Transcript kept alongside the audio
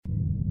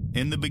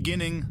In the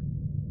beginning,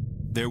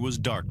 there was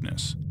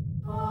darkness.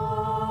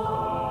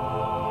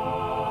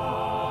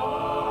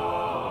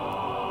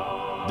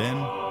 Then,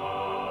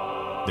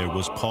 there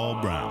was Paul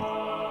Brown.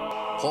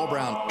 Paul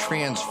Brown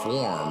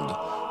transformed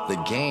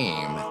the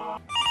game.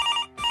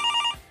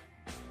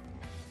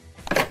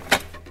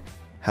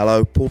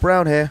 Hello, Paul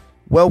Brown here.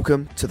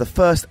 Welcome to the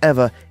first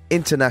ever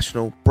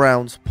International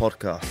Browns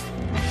podcast.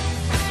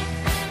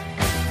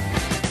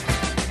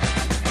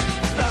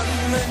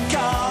 London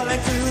calling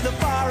to the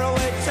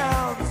faraway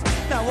towns.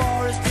 Now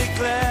war is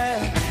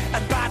declared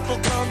and battle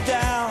come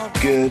down.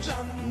 Good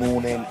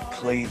morning,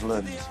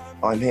 Cleveland.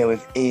 I'm here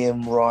with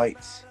Ian Wright.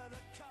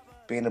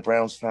 Being a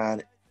Browns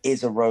fan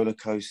is a roller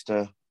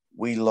coaster.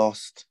 We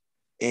lost.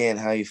 Ian,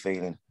 how are you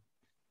feeling?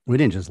 We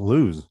didn't just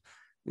lose.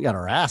 We got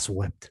our ass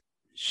whipped.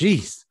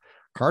 Jeez.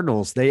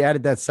 Cardinals, they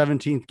added that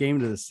 17th game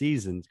to the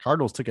season.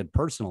 Cardinals took it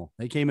personal.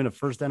 They came into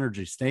First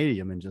Energy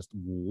Stadium and just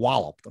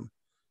walloped them.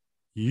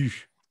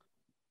 Yeesh.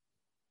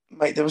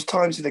 Mate, there was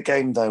times in the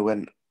game, though,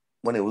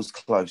 when it was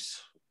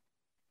close.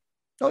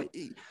 Oh,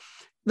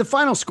 the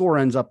final score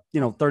ends up,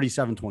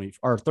 37-20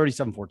 or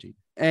 37-14.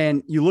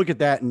 And you look at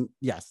that and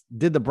yes,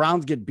 did the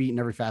Browns get beaten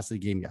every facet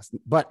of the game? Yes.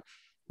 But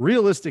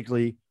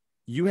realistically,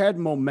 you had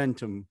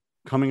momentum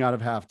coming out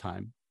of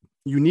halftime.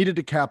 You needed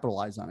to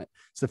capitalize on it.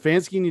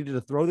 Stefanski needed to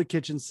throw the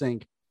kitchen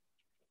sink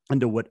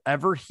into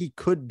whatever he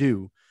could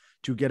do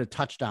to get a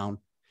touchdown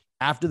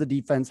after the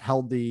defense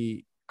held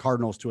the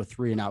Cardinals to a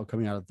 3-and-out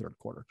coming out of the third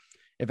quarter.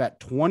 If at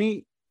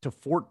 20-14 or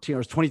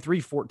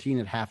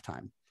 23-14 at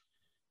halftime,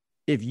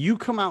 if you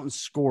come out and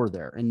score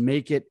there and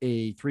make it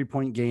a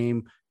 3-point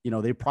game,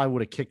 they probably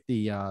would have kicked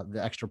the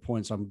extra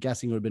points. So I'm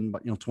guessing it would have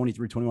been,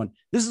 23-21.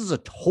 This is a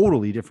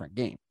totally different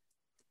game.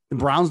 The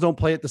Browns don't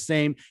play it the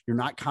same. You're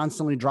not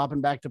constantly dropping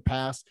back to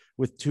pass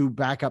with two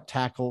backup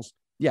tackles.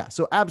 Yeah,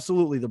 so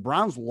absolutely. The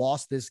Browns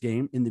lost this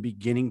game in the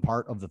beginning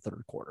part of the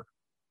third quarter.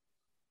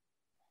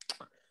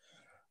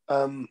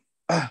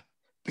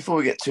 Before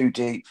we get too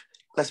deep,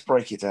 let's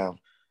break it down.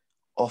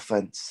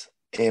 Offense.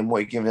 Ian, what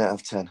are you giving it out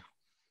of 10?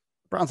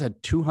 Browns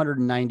had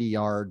 290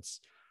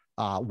 yards,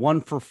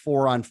 1 for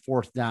 4 on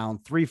fourth down,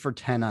 3 for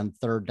 10 on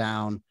third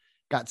down,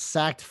 got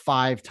sacked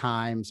 5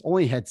 times,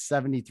 only had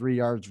 73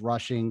 yards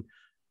rushing,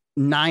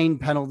 9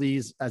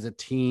 penalties as a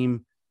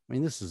team. I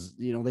mean, this is,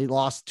 they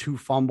lost 2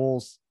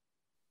 fumbles.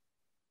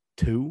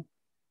 2.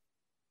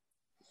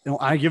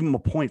 I give them a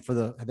point for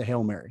the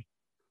Hail Mary.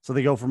 So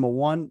they go from a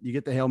 1, you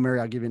get the Hail Mary,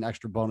 I'll give you an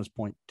extra bonus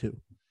point 2.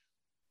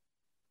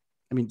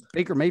 I mean,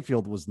 Baker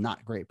Mayfield was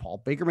not great,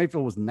 Paul. Baker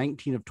Mayfield was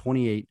 19 of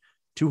 28,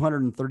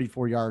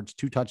 234 yards,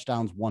 2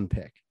 touchdowns, 1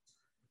 pick.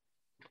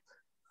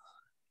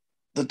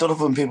 The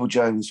Donovan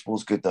Peoples-Jones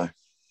was good, though.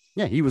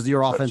 Yeah, he was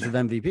your offensive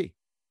MVP.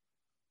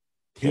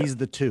 He's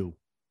the 2.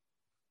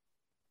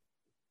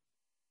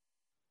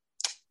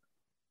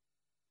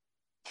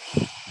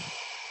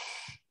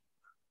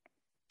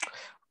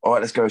 All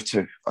right, let's go with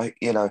 2. But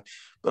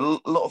a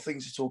lot of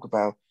things to talk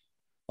about.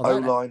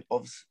 O-line,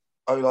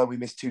 we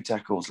missed 2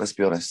 tackles. Let's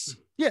be honest.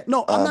 Yeah,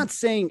 no, I'm not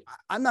saying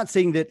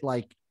that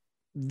like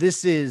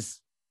this is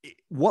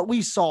what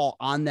we saw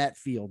on that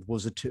field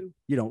was a 2.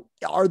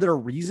 Are there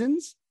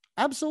reasons?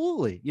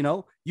 Absolutely.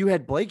 You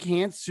had Blake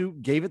Hance who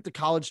gave it the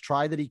college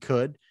try that he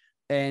could.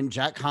 And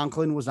Jack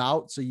Conklin was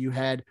out. So you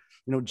had,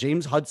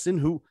 James Hudson,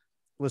 who,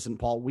 listen,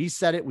 Paul, we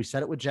said it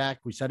with Jack.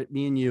 We said it,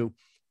 me and you.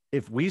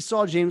 If we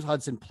saw James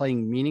Hudson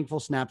playing meaningful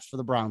snaps for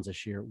the Browns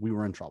this year, we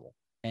were in trouble.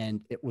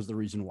 And it was the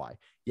reason why.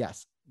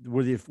 Yes.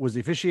 Was the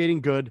officiating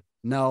good?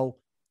 No,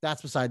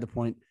 that's beside the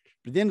point.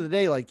 But at the end of the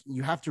day, like,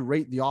 you have to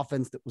rate the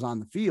offense that was on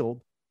the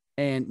field,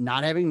 and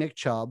not having Nick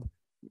Chubb,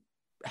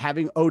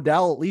 having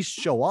Odell at least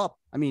show up.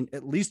 I mean,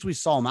 at least we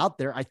saw him out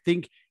there. I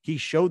think he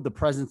showed the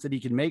presence that he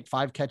can make.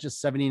 5 catches,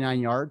 79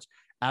 yards,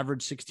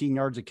 average 16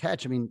 yards a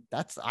catch. I mean,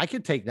 I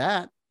could take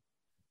that.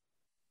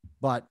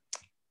 But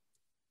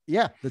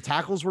yeah, the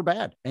tackles were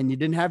bad, and you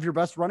didn't have your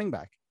best running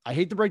back. I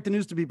hate to break the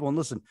news to people, and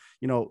listen,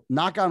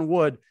 knock on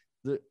wood,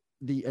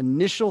 the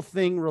initial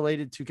thing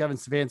related to Kevin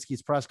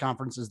Stefanski's press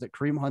conference is that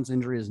Kareem Hunt's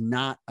injury is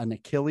not an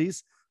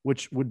Achilles,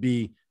 which would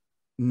be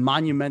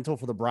monumental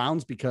for the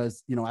Browns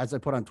because, as I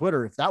put on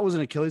Twitter, if that was an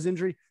Achilles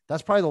injury,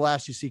 that's probably the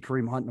last you see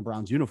Kareem Hunt in a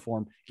Browns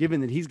uniform,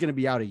 given that he's going to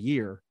be out a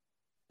year.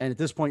 And at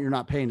this point, you're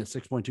not paying a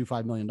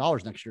 $6.25 million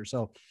next year.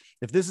 So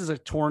if this is a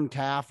torn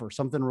calf or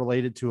something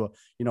related to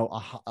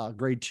a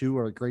grade 2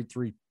 or a grade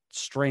 3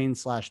 strain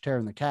 / tear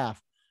in the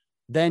calf,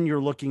 then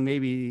you're looking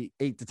maybe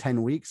 8 to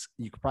 10 weeks.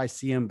 You could probably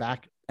see him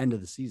back end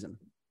of the season.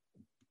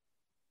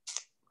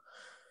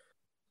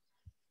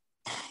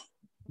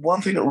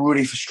 One thing that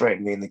really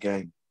frustrated me in the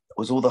game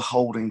was all the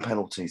holding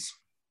penalties.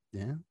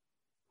 Yeah.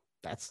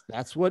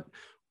 That's what,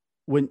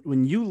 when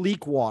you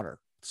leak water.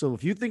 So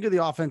if you think of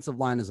the offensive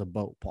line as a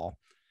boat, Paul,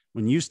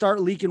 when you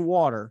start leaking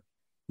water,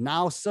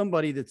 now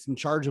somebody that's in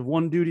charge of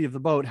one duty of the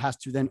boat has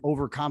to then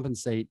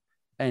overcompensate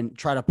and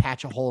try to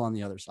patch a hole on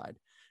the other side.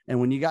 And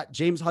when you got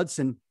James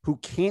Hudson, who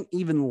can't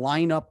even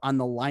line up on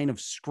the line of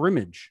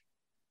scrimmage.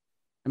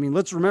 I mean,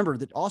 let's remember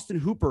that Austin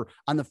Hooper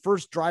on the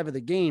first drive of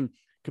the game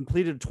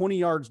completed 20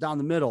 yards down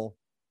the middle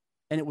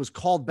and it was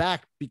called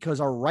back because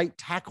our right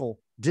tackle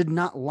did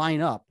not line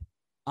up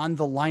on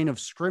the line of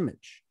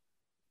scrimmage.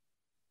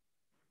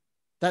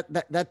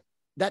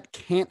 That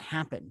can't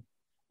happen.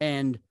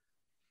 And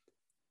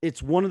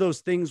it's one of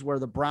those things where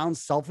the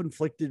Browns'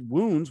 self-inflicted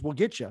wounds will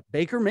get you.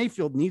 Baker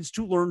Mayfield needs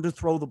to learn to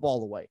throw the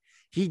ball away.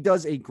 He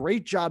does a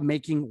great job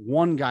making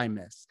one guy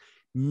miss,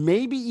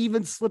 maybe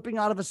even slipping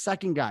out of a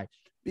second guy.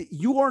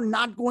 You are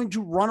not going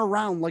to run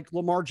around like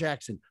Lamar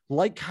Jackson,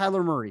 like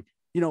Kyler Murray.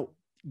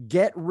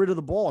 Get rid of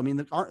the ball. I mean,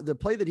 the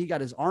play that he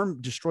got his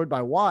arm destroyed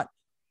by Watt,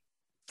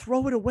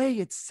 throw it away.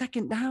 It's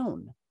second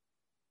down.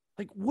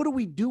 Like, what are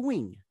we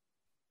doing?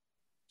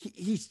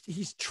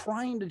 He's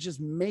trying to just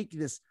make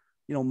this,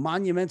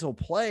 monumental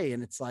play.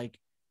 And it's like,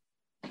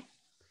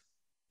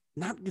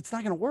 it's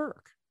not going to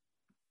work.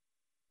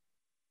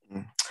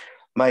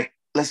 Mate,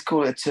 let's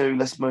call it a 2.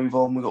 Let's move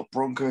on. We've got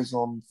Broncos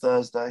on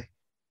Thursday.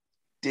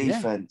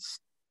 Defense.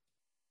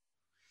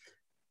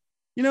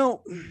 Yeah.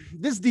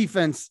 This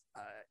defense,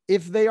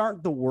 if they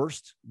aren't the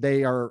worst,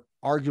 they are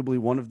arguably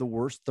one of the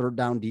worst third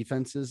down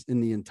defenses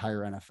in the entire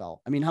NFL.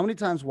 I mean, how many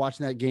times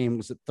watching that game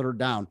was it third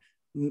down?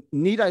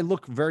 Need I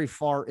look very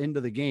far into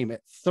the game?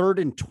 At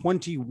 3rd and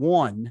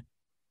 21,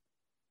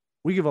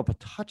 we give up a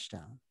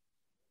touchdown.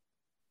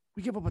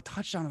 We give up a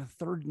touchdown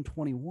at 3rd and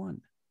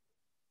 21.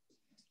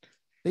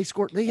 They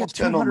scored. They had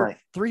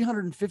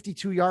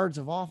 352 yards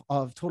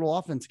of total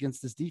offense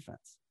against this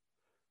defense.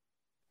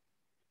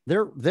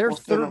 Their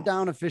third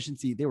down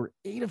efficiency, they were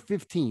 8 of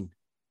 15,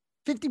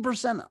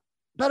 50%,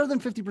 better than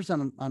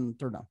 50% on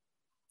third down.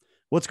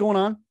 What's going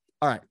on?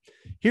 All right.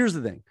 Here's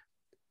the thing.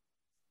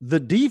 The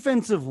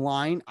defensive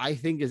line, I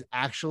think, is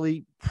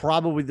actually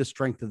probably the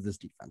strength of this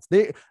defense.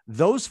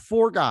 Those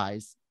 4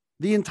 guys,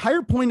 the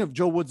entire point of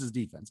Joe Woods'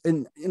 defense,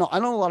 and I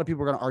know a lot of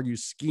people are going to argue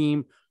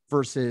scheme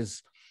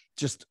versus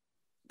just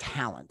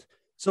talent.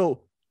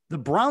 So the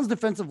Browns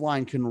defensive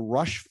line can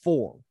rush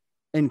 4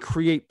 and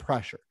create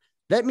pressure.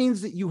 That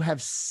means that you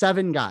have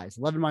 7 guys.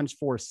 11 minus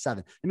 4 is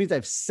 7. It means I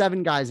have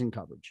 7 guys in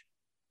coverage.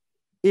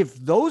 If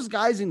those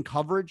guys in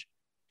coverage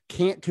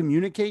can't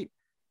communicate,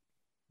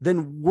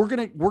 then we're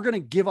gonna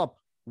give up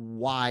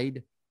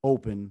wide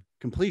open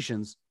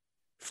completions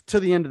to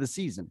the end of the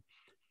season.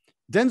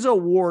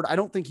 Denzel Ward, I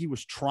don't think he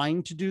was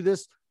trying to do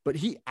this, but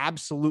he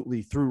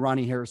absolutely threw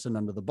Ronnie Harrison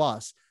under the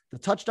bus. The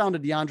touchdown to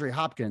DeAndre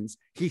Hopkins,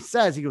 he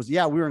goes,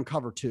 yeah, we were in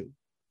cover 2.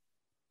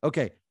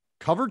 Okay,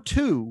 cover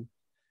 2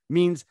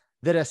 means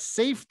that a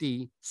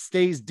safety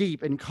stays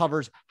deep and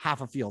covers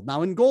half a field.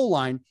 Now in goal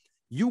line,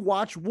 you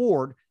watch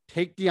Ward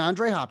take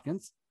DeAndre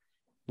Hopkins,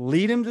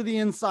 lead him to the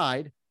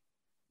inside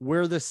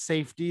where the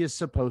safety is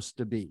supposed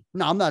to be.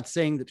 Now, I'm not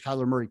saying that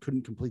Kyler Murray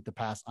couldn't complete the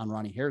pass on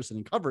Ronnie Harrison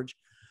in coverage,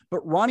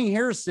 but Ronnie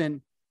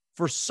Harrison,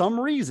 for some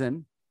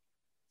reason,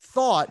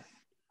 thought,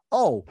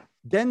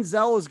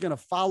 Denzel is going to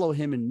follow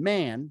him in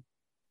man.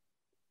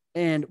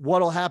 And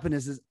what'll happen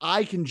is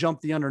I can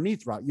jump the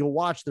underneath route. You'll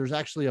watch, there's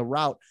actually a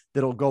route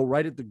that'll go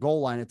right at the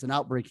goal line. It's an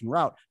outbreaking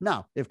route.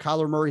 Now, if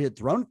Kyler Murray had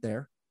thrown it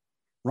there,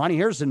 Ronnie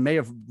Harrison may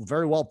have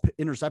very well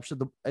intercepted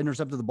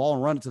the ball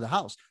and run it to the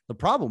house. The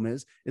problem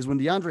is when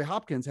DeAndre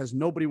Hopkins has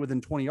nobody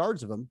within 20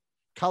 yards of him,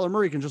 Kyler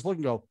Murray can just look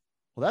and go,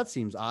 well, that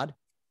seems odd.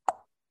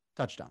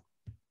 Touchdown.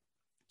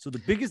 So the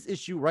biggest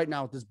issue right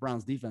now with this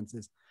Browns defense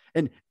is,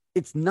 and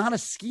it's not a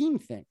scheme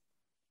thing.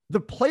 The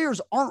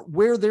players aren't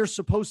where they're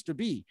supposed to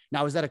be.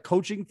 Now, is that a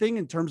coaching thing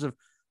in terms of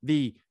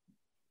the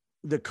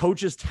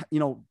coaches,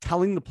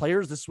 telling the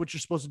players this is what you're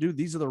supposed to do?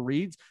 These are the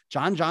reads.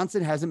 John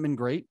Johnson hasn't been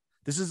great.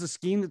 This is a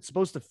scheme that's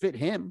supposed to fit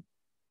him.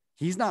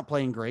 He's not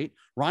playing great.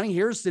 Ronnie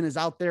Harrison is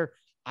out there.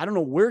 I don't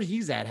know where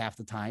he's at half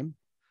the time.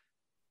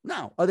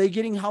 Now, are they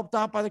getting helped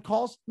out by the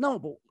calls? No,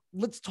 but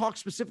let's talk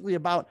specifically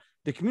about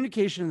the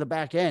communication in the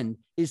back end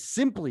is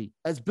simply,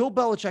 as Bill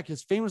Belichick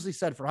has famously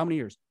said for how many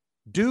years,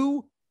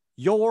 do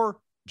your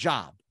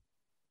job.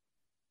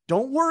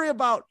 Don't worry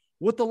about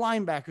what the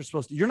linebacker's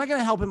supposed to do. You're not going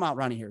to help him out,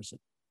 Ronnie Harrison.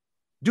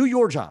 Do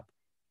your job.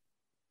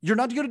 You're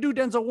not going to do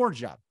Denzel Ward's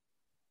job.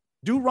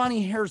 Do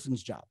Ronnie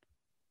Harrison's job.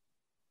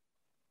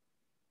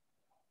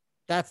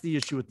 That's the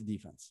issue with the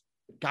defense.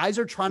 Guys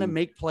are trying to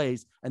make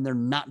plays and they're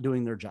not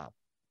doing their job.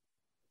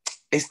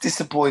 It's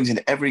disappointing.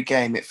 Every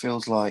game, it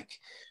feels like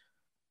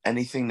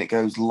anything that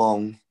goes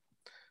long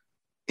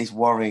is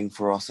worrying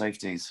for our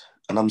safeties.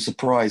 And I'm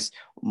surprised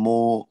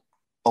more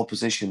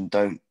opposition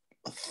don't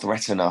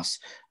threaten us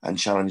and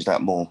challenge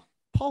that more.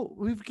 Paul,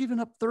 we've given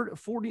up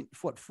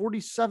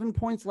 47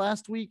 points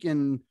last week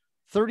and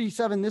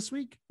 37 this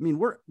week. I mean,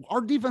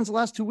 our defense the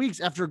last 2 weeks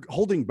after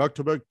holding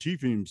back-to-back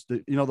teams,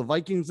 the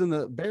Vikings and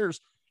the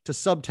Bears to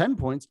sub 10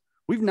 points.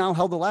 We've now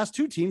held the last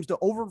 2 teams to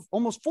over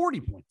almost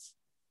 40 points.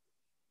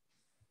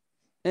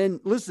 And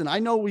listen, I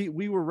know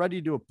we were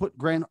ready to put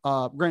Grant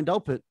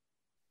Delpit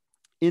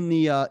in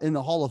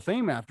the Hall of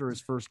Fame after his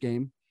first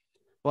game,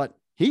 but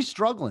he's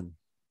struggling.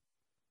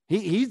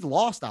 He's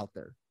lost out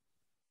there.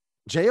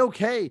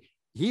 JOK,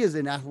 he is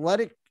an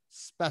athletic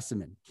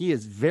specimen. He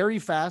is very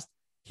fast.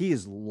 He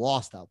is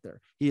lost out there.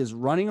 He is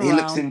running around. He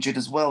looks injured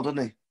as well,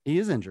 doesn't he? He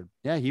is injured.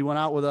 Yeah, he went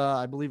out with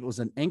I believe it was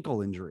an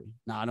ankle injury.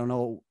 Now, I don't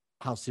know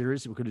how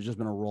serious it could have just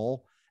been a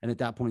roll. And at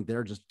that point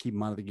there, just keep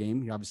them out of the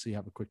game. You obviously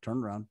have a quick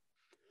turnaround.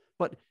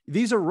 But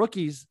these are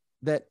rookies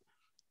that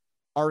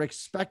are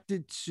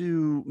expected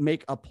to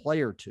make a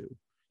play or two.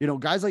 You know,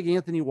 guys like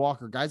Anthony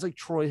Walker, guys like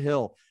Troy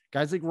Hill,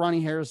 guys like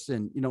Ronnie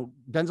Harrison, you know,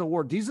 Denzel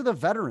Ward. These are the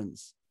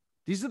veterans.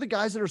 These are the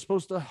guys that are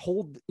supposed to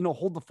hold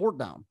the fort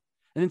down.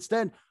 And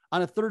instead,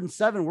 on a 3rd and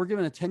 7, we're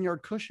given a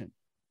 10-yard cushion.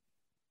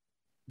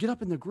 Get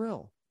up in the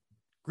grill.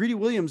 Greedy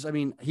Williams, I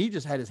mean, he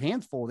just had his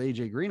hands full with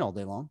AJ Green all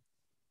day long.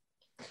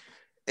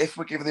 If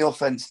we're giving the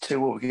offense 2,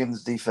 what we're giving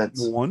the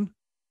defense? 1.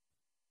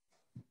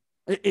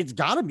 It's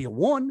got to be a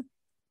 1.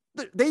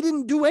 They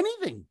didn't do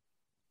anything.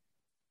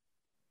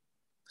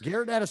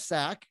 Garrett had a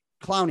sack.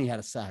 Clowney had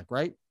a sack,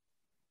 right?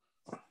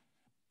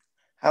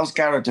 How's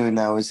Garrett doing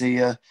now? Is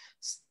he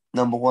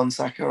number 1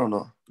 sacker or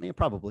not? Yeah,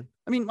 probably.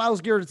 I mean,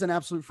 Myles Garrett's an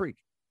absolute freak.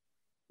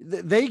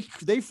 They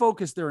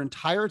focus their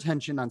entire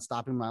attention on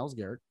stopping Myles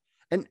Garrett.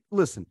 And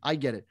listen, I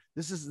get it.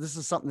 This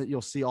is something that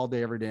you'll see all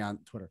day, every day on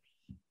Twitter.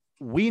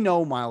 We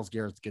know Myles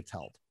Garrett gets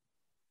held.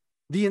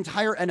 The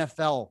entire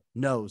NFL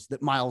knows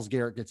that Myles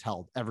Garrett gets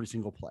held every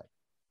single play.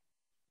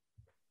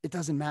 It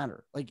doesn't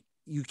matter. Like,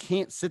 you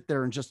can't sit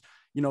there and just,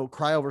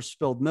 cry over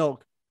spilled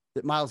milk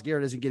that Myles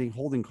Garrett isn't getting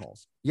holding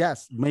calls.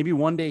 Yes, maybe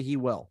one day he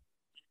will.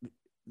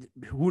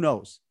 Who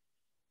knows?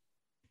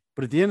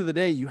 But at the end of the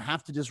day, you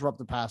have to disrupt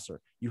the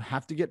passer. You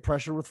have to get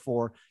pressure with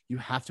 4. You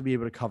have to be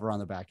able to cover on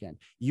the back end.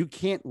 You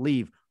can't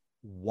leave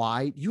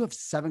wide. You have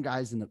 7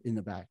 guys in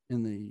the back,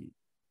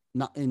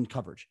 not in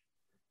coverage.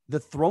 The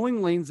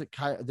throwing lanes that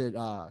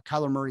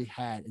Kyler Murray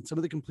had and some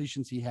of the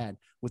completions he had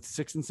with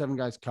 6 and 7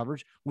 guys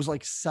coverage was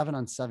like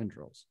 7-on-7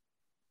 drills.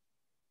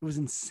 It was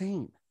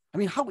insane. I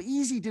mean, how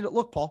easy did it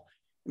look, Paul?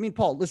 I mean,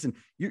 Paul, listen,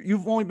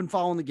 you've only been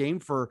following the game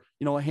for,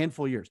 a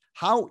handful of years.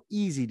 How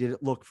easy did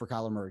it look for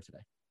Kyler Murray today?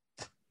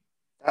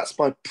 That's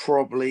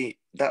probably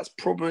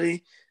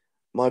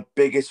my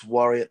biggest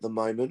worry at the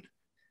moment,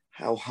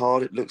 how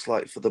hard it looks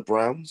like for the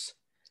Browns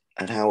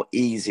and how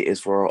easy it is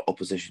for our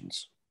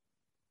oppositions.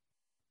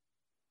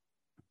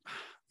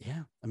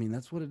 Yeah, I mean,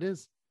 that's what it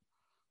is.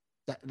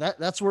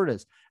 That's where it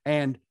is.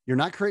 And you're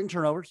not creating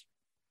turnovers.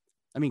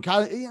 I mean,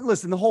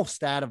 listen, the whole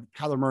stat of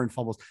Kyler Murray and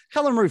fumbles.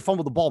 Kyler Murray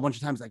fumbled the ball a bunch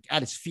of times, like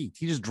at his feet.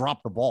 He just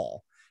dropped the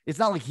ball. It's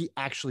not like he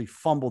actually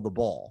fumbled the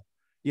ball.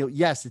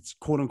 Yes, it's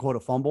quote unquote a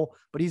fumble,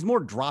 but he's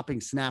more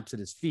dropping snaps at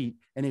his feet.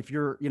 And if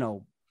you're,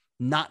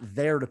 not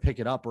there to pick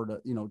it up or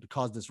to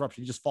cause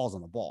disruption, he just falls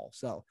on the ball.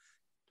 So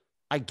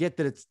I get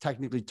that it's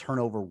technically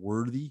turnover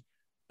worthy,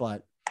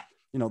 but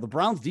the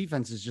Browns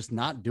defense is just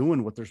not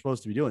doing what they're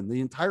supposed to be doing. The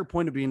entire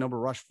point of being number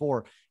rush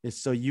 4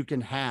 is so you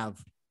can have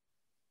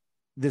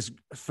this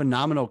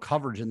phenomenal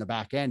coverage in the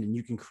back end and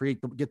you can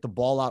get the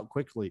ball out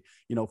quickly,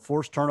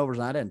 force turnovers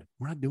on that end.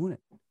 We're not doing it.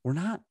 We're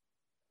not.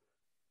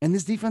 And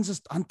this defense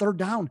is on 3rd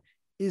down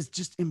is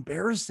just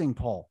embarrassing,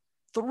 Paul.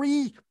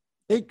 The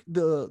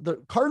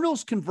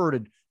Cardinals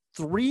converted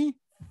 3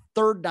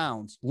 3rd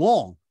downs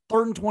long,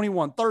 3rd and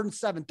 21, 3rd and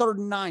 7, 3rd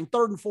and 9,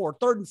 3rd and 4,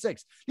 3rd and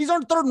 6. These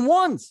aren't 3rd and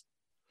 1s.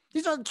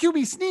 These aren't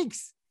QB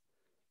sneaks.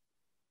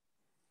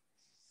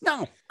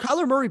 Now,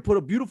 Kyler Murray put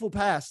a beautiful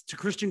pass to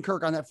Christian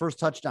Kirk on that first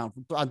touchdown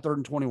on 3rd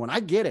and 21.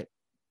 I get it.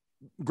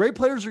 Great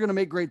players are going to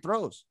make great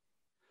throws.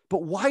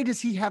 But why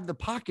does he have the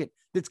pocket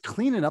that's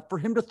clean enough for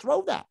him to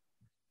throw that?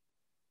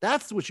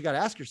 That's what you got to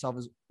ask yourself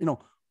is,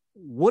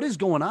 what is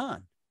going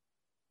on?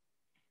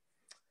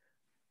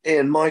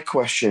 Ian, my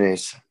question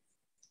is,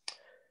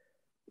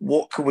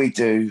 what can we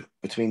do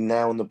between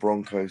now and the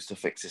Broncos to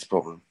fix this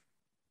problem?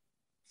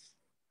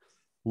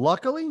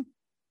 Luckily,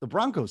 the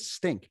Broncos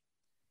stink.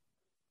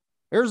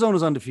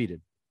 Arizona's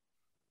undefeated.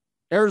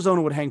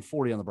 Arizona would hang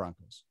 40 on the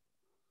Broncos.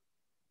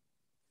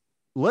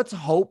 Let's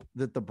hope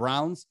that the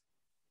Browns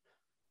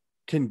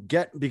can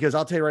get, because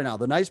I'll tell you right now,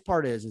 the nice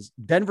part is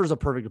Denver's a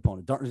perfect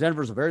opponent.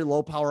 Denver's a very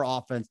low power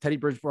offense. Teddy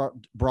Bridgewater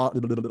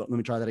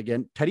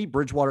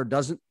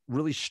doesn't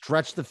really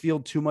stretch the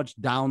field too much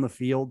down the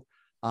field.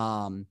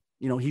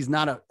 He's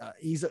not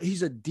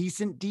he's a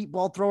decent deep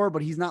ball thrower,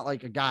 but he's not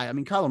like a guy. I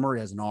mean, Kyler Murray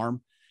has an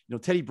arm.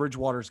 Teddy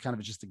Bridgewater is kind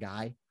of just a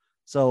guy.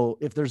 So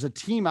if there's a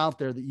team out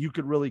there that you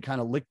could really kind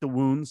of lick the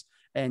wounds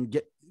and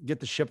get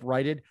the ship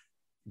righted,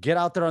 get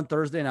out there on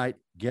Thursday night,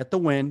 get the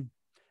win,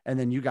 and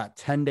then you got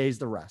 10 days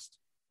to rest.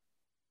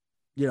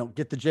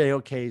 Get the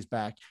JOKs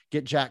back,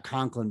 get Jack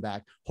Conklin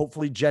back.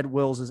 Hopefully Jed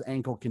Wills'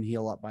 ankle can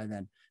heal up by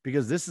then,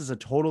 because this is a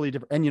totally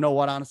different. And you know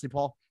what, honestly,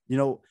 Paul,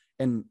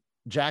 and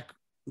Jack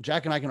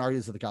and I can argue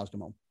this at the cows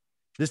come home.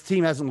 This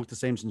team hasn't looked the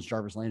same since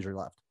Jarvis Landry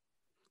left.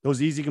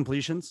 Those easy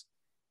completions,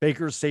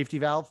 Baker's safety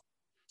valve.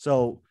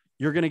 So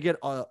you're going to get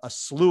a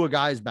slew of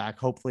guys back,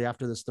 hopefully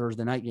after this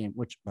Thursday night game,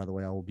 which, by the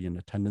way, I will be in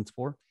attendance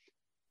for.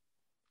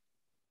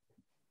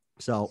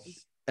 So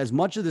as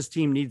much of this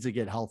team needs to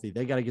get healthy,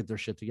 they got to get their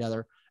shit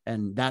together,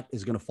 and that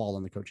is going to fall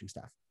on the coaching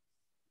staff.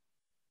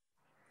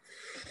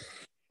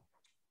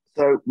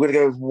 So we're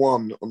going to go with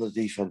 1 on the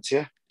defense,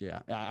 yeah?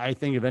 Yeah, I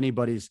think if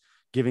anybody's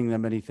giving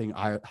them anything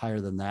higher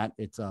than that,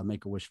 it's a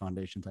Make-A-Wish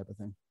Foundation type of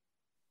thing.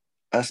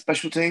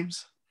 Special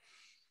teams?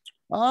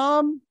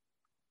 I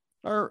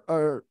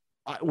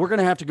we're going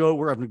to have to go.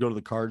 We're having to go to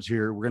the cards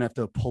here. We're going to have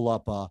to pull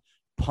up a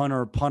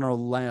punter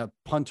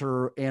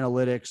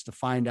analytics to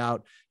find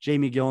out.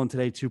 Jamie Gillen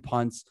today, 2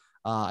 punts.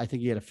 I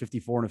think he had a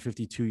 54 and a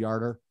 52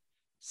 yarder.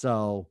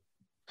 So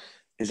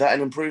is that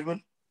an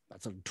improvement?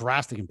 That's a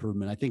drastic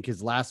improvement. I think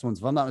his last ones,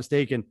 if I'm not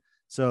mistaken.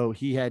 So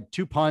he had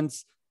 2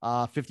 punts,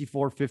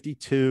 54,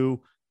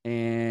 52,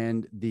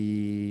 and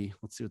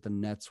let's see what the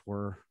nets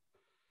were.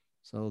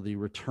 So the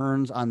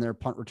returns on their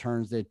punt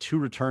returns, they had 2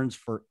 returns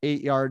for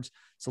 8 yards.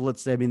 So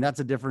let's say, I mean, that's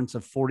a difference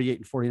of 48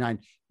 and 49.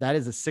 That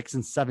is a 6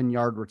 and 7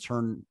 yard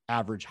return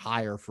average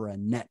higher for a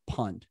net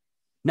punt.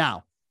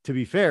 Now, to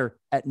be fair,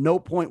 at no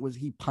point was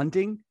he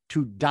punting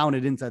to down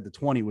it inside the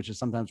 20, which is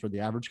sometimes where the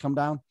average come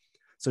down.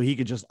 So he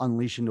could just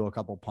unleash into a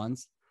couple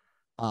punts.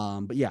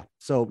 But yeah,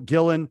 so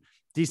Gillen,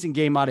 decent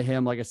game out of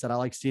him. Like I said, I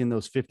like seeing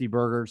those 50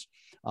 burgers.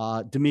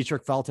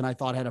 Demetric Felton, I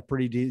thought, had a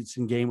pretty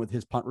decent game with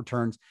his punt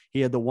returns. He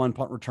had the 1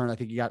 punt return. I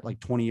think he got like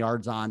 20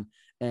 yards on,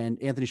 and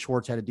Anthony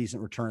Schwartz had a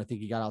decent return. I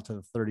think he got out to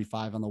the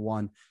 35 on the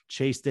 1.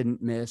 Chase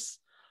didn't miss.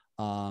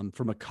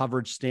 From a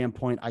coverage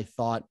standpoint, I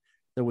thought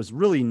there was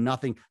really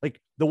nothing. Like,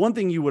 the one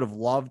thing you would have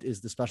loved is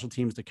the special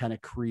teams to kind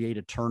of create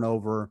a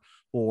turnover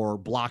or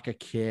block a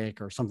kick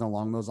or something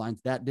along those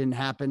lines. That didn't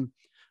happen.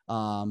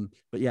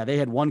 But yeah, they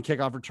had 1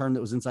 kickoff return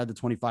that was inside the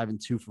 25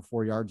 and 2 for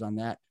 4 yards on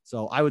that.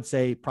 So I would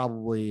say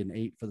probably an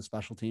 8 for the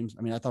special teams.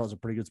 I mean, I thought it was a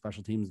pretty good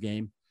special teams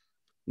game.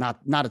 Not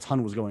a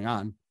ton was going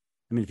on.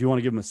 I mean, if you want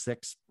to give them a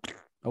 6,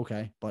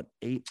 okay, but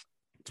 8,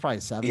 it's probably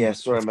a 7. Yeah,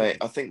 sorry, mate.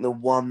 I think the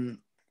 1,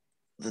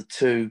 the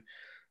 2,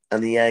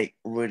 and the 8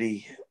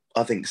 really,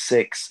 I think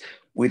 6,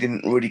 we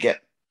didn't really get,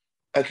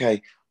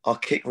 okay, our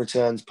kick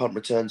returns, punt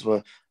returns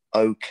were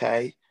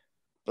okay,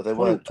 but they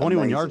weren't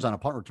 21 amazing. yards on a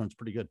punt return is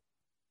pretty good.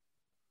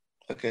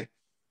 Okay.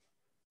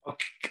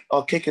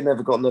 Our kicker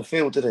never got on the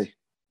field, did he?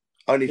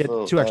 Only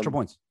for 2 extra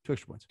points. 2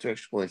 extra points. 2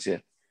 extra points, yeah.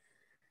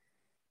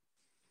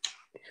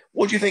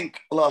 What do you think,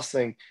 last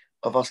thing,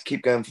 of us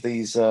keep going for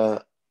these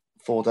 4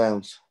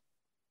 downs?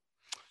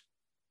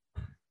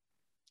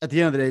 At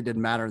the end of the day, it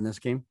didn't matter in this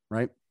game,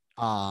 right?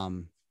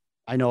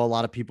 I know a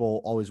lot of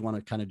people always want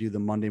to kind of do the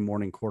Monday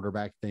morning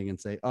quarterback thing and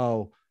say,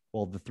 oh,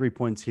 well, the 3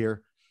 points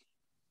here.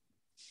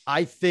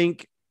 I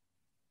think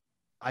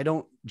I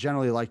don't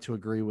generally like to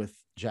agree with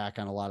Jack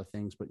on a lot of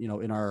things, but,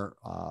 in our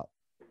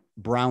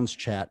Browns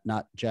chat,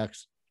 not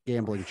Jack's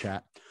gambling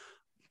chat,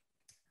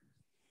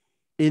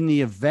 in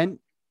the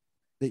event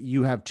that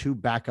you have 2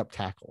 backup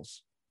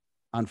tackles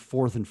on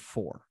 4th and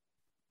 4,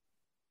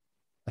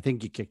 I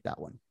think you kick that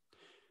one.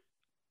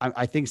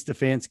 I think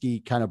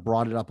Stefanski kind of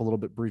brought it up a little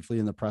bit briefly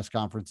in the press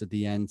conference at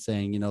the end,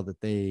 saying,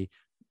 that they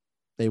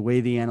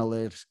weigh the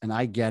analytics, and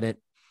I get it,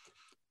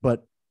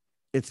 but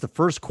it's the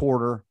first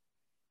quarter.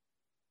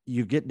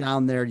 You get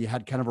down there, you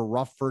had kind of a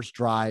rough first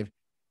drive.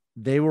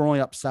 They were only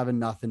up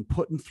 7-0,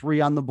 putting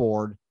 3 on the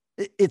board.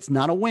 It's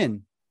not a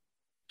win.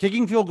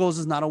 Kicking field goals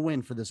is not a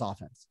win for this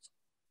offense.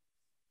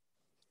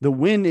 The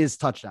win is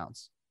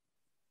touchdowns.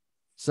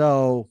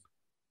 So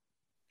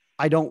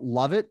I don't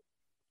love it,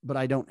 but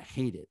I don't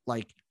hate it.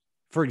 Like,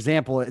 for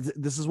example,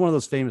 this is one of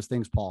those famous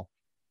things, Paul.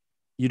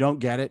 You don't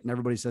get it, and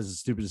everybody says it's a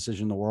stupid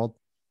decision in the world.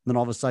 Then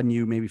all of a sudden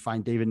you maybe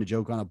find David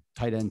Njoku on a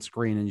tight end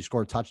screen and you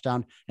score a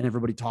touchdown, and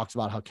everybody talks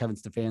about how Kevin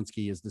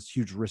Stefanski is this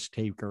huge risk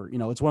taker.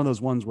 It's one of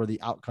those ones where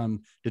the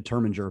outcome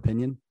determines your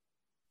opinion.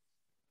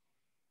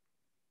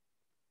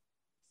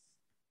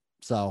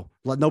 So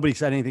nobody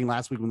said anything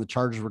last week when the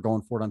Chargers were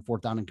going for it on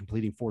 4th down and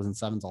completing 4s and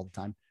 7s all the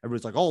time.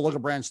 Everybody's like, oh, look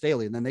at Brandon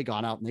Staley. And then they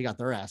got out and they got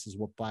their asses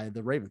whooped by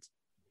the Ravens.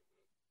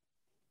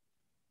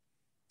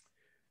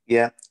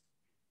 Yeah.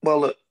 Well,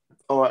 look,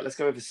 all right, let's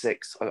go over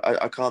 6.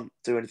 I can't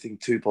do anything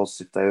too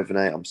positive there with an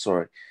 8. I'm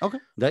sorry. Okay.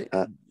 But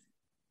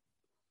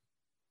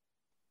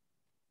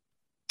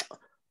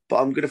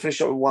I'm going to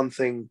finish up with one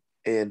thing,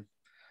 Ian.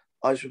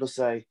 I just want to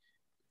say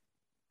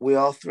we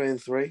are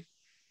 3-3.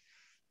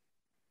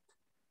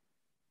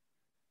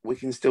 We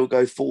can still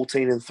go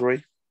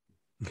 14-3.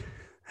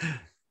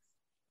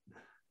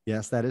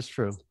 Yes, that is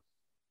true.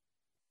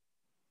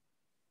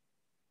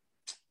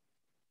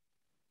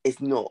 It's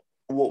not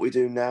what we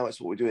do now,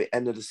 it's what we do at the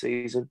end of the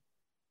season.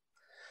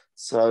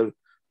 So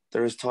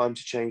there is time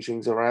to change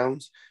things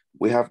around.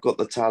 We have got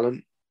the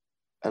talent,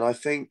 and I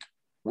think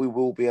we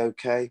will be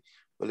okay,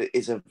 but it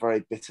is a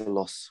very bitter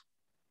loss.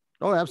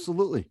 Oh,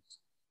 absolutely.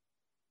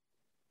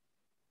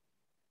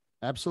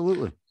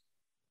 Absolutely.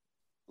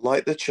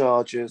 Like the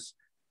Chargers,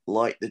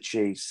 like the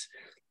Chiefs,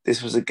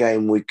 this was a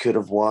game we could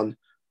have won.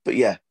 But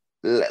yeah,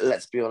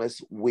 let's be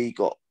honest, we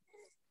got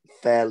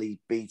fairly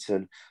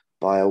beaten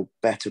by a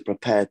better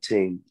prepared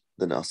team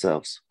than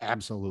ourselves.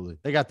 Absolutely.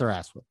 They got their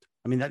ass whipped.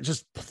 I mean, that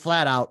just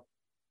flat out,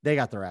 they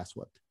got their ass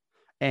whipped.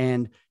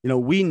 And,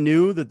 we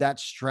knew that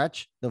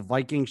stretch, the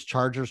Vikings,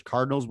 Chargers,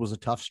 Cardinals, was a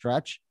tough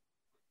stretch.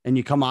 And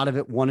you come out of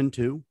it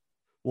 1-2.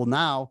 Well,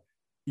 now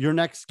your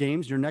next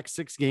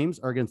 6 games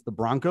are against the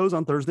Broncos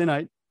on Thursday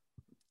night.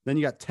 Then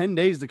you got 10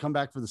 days to come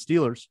back for the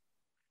Steelers.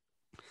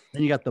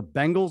 Then you got the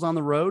Bengals on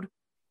the road,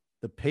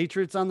 the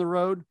Patriots on the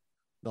road,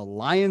 the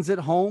Lions at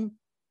home,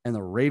 and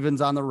the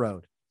Ravens on the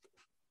road.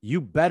 You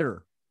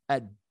better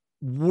at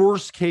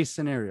worst case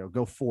scenario,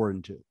 go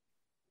 4-2.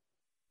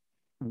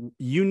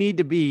 You need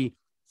to be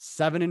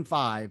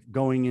 7-5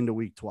 going into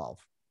week 12.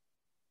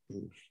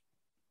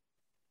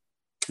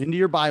 Into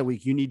your bye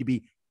week, you need to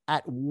be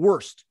at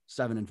worst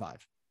 7-5.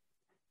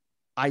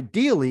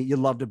 Ideally, you'd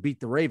love to beat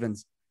the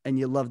Ravens and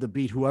you'd love to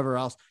beat whoever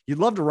else. You'd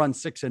love to run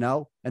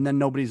 6-0 and then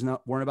nobody's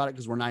not worrying about it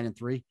because we're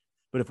 9-3.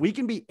 But if we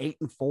can be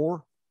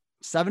 8-4,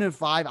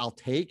 7-5, I'll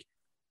take.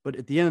 But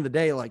at the end of the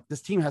day, like,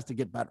 this team has to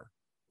get better,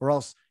 or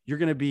else you're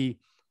going to be,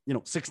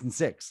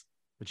 6-6.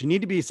 But you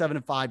need to be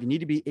 7-5. You need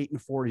to be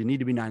 8-4. You need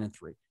to be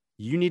 9-3.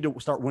 You need to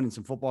start winning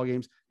some football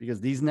games,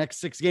 because these next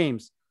 6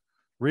 games,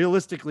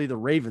 realistically, the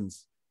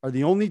Ravens are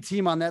the only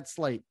team on that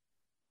slate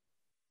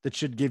that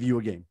should give you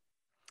a game.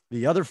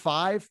 The other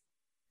 5,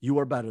 you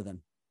are better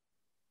than.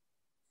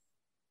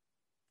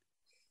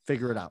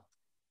 Figure it out.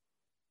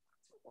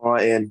 All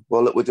right, Ian.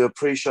 Well, look, we'll do a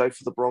pre-show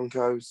for the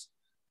Broncos.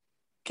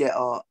 Get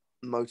our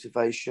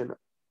motivation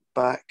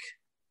back.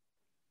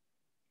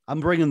 I'm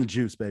bringing the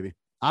juice, baby.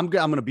 I'm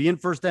going to be in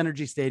First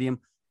Energy Stadium.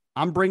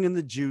 I'm bringing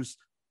the juice.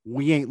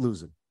 We ain't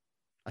losing.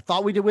 I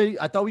thought we did.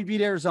 I thought we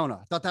beat Arizona.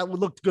 I thought that would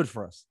look good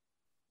for us.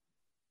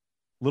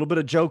 A little bit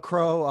of Joe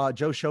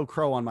Show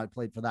Crow on my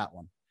plate for that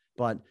one.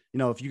 But,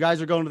 if you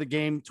guys are going to the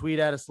game, tweet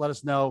at us. Let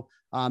us know.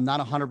 I'm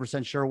not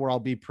 100% sure where I'll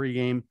be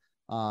pregame.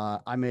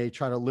 I may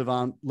try to live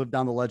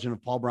down the legend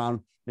of Paul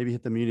Brown, maybe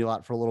hit the Muni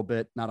lot for a little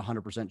bit. Not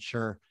 100%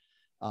 sure.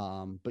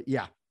 But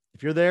yeah,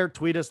 if you're there,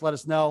 tweet us, let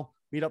us know.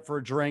 Meet up for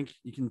a drink.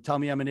 You can tell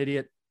me I'm an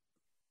idiot.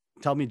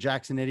 Tell me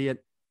Jack's an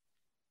idiot.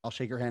 I'll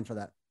shake your hand for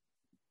that.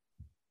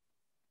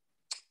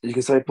 You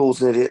can say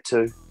Paul's an idiot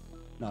too.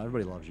 No,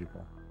 everybody loves you,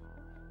 Paul.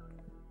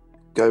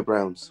 Go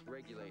Browns.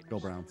 Go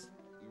Browns.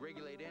 We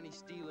regulate any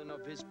stealing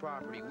of his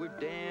property. We're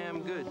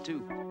damn good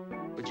too.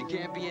 But you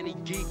can't be any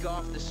geek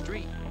off the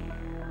street.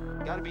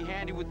 Gotta be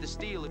handy with the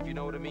steel, if you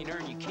know what I mean.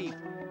 Earn your keep.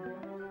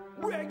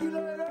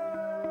 Regulators,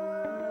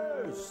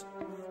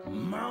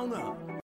 mount up.